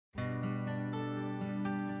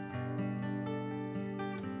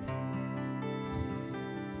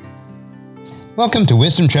Welcome to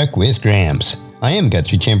Wisdom Trek with Gramps. I am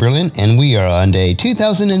Guthrie Chamberlain, and we are on day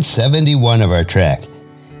 2071 of our trek.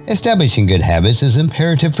 Establishing good habits is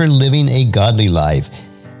imperative for living a godly life,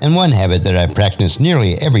 and one habit that I've practiced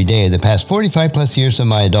nearly every day of the past 45 plus years of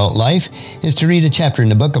my adult life is to read a chapter in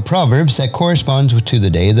the book of Proverbs that corresponds to the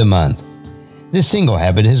day of the month. This single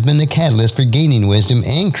habit has been the catalyst for gaining wisdom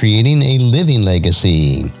and creating a living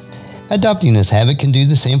legacy. Adopting this habit can do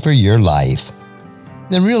the same for your life.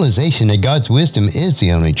 The realization that God's wisdom is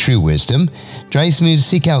the only true wisdom drives me to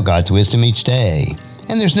seek out God's wisdom each day.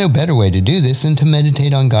 And there's no better way to do this than to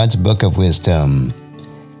meditate on God's book of wisdom.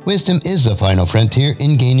 Wisdom is the final frontier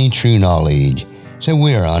in gaining true knowledge. So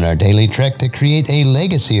we're on our daily trek to create a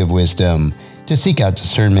legacy of wisdom, to seek out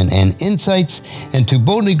discernment and insights, and to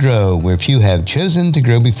boldly grow where few have chosen to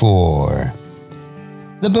grow before.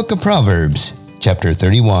 The Book of Proverbs, Chapter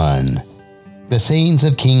 31. The Sayings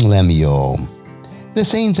of King Lemuel. The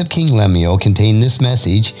sayings of King Lemuel contain this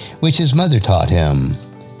message, which his mother taught him.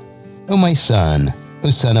 O my son, O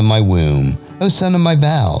son of my womb, O son of my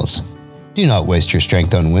vows, do not waste your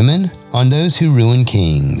strength on women, on those who ruin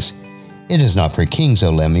kings. It is not for kings,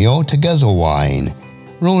 O Lemuel, to guzzle wine.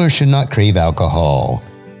 Rulers should not crave alcohol,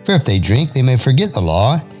 for if they drink, they may forget the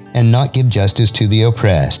law and not give justice to the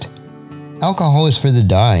oppressed. Alcohol is for the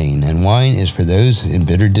dying, and wine is for those in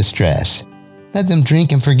bitter distress. Let them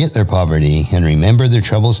drink and forget their poverty, and remember their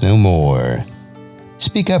troubles no more.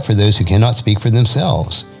 Speak up for those who cannot speak for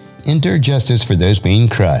themselves. Endure justice for those being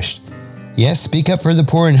crushed. Yes, speak up for the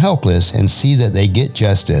poor and helpless, and see that they get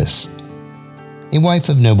justice. A wife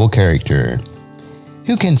of noble character.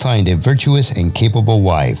 Who can find a virtuous and capable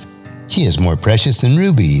wife? She is more precious than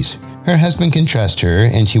rubies. Her husband can trust her,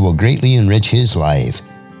 and she will greatly enrich his life.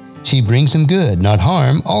 She brings him good, not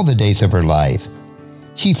harm, all the days of her life.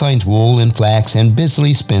 She finds wool and flax and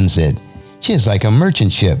busily spins it. She is like a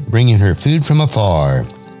merchant ship bringing her food from afar.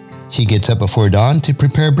 She gets up before dawn to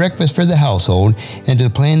prepare breakfast for the household and to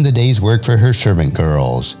plan the day's work for her servant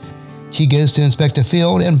girls. She goes to inspect a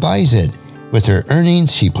field and buys it. With her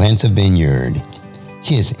earnings, she plants a vineyard.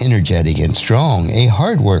 She is energetic and strong, a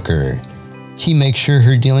hard worker. She makes sure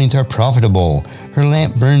her dealings are profitable. Her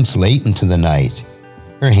lamp burns late into the night.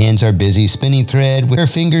 Her hands are busy spinning thread, with her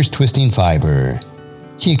fingers twisting fiber.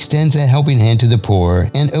 She extends a helping hand to the poor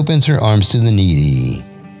and opens her arms to the needy.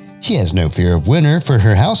 She has no fear of winter for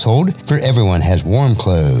her household, for everyone has warm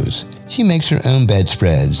clothes. She makes her own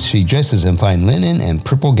bedspreads. She dresses in fine linen and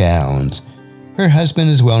purple gowns. Her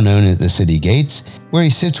husband is well known at the city gates, where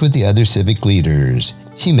he sits with the other civic leaders.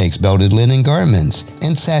 She makes belted linen garments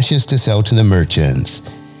and sashes to sell to the merchants.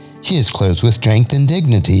 She is clothed with strength and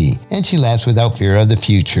dignity, and she laughs without fear of the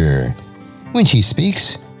future. When she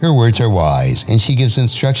speaks, her words are wise, and she gives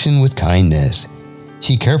instruction with kindness.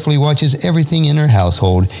 She carefully watches everything in her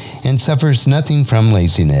household and suffers nothing from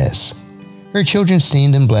laziness. Her children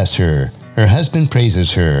stand and bless her. Her husband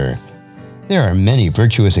praises her. There are many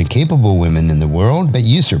virtuous and capable women in the world, but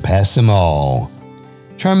you surpass them all.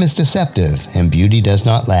 Charm is deceptive, and beauty does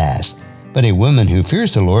not last, but a woman who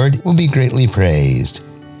fears the Lord will be greatly praised.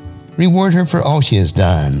 Reward her for all she has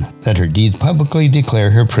done. Let her deeds publicly declare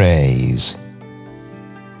her praise.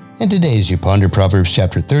 And today, as you ponder Proverbs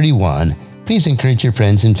chapter 31, please encourage your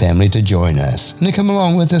friends and family to join us and to come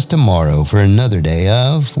along with us tomorrow for another day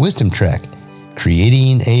of Wisdom Trek,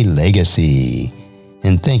 creating a legacy.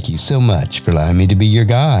 And thank you so much for allowing me to be your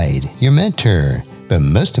guide, your mentor, but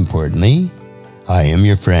most importantly, I am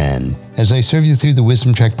your friend as I serve you through the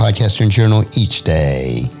Wisdom Trek podcast and journal each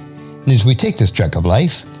day. And as we take this trek of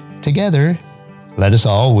life together, let us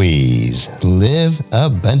always live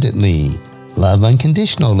abundantly, love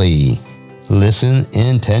unconditionally, listen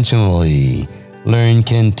intentionally, learn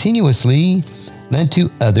continuously, lend to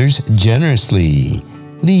others generously,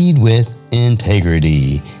 lead with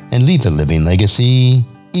integrity, and leave a living legacy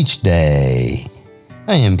each day.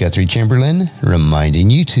 I am Guthrie Chamberlain, reminding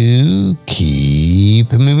you to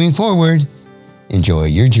keep moving forward, enjoy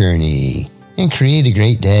your journey, and create a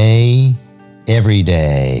great day every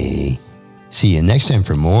day. See you next time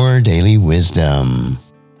for more daily wisdom.